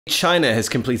China has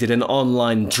completed an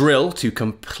online drill to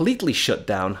completely shut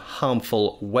down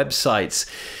harmful websites.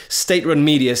 State-run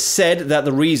media said that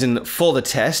the reason for the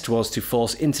test was to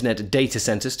force internet data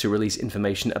centers to release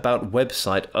information about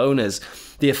website owners.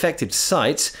 The affected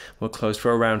sites were closed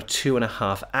for around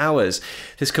 2.5 hours.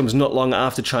 This comes not long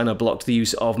after China blocked the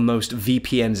use of most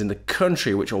VPNs in the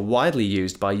country, which are widely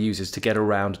used by users to get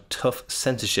around tough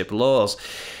censorship laws.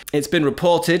 It's been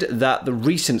reported that the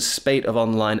recent spate of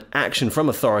online action from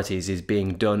authorities is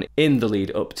being done in the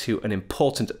lead up to an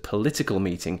important political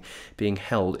meeting being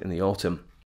held in the autumn.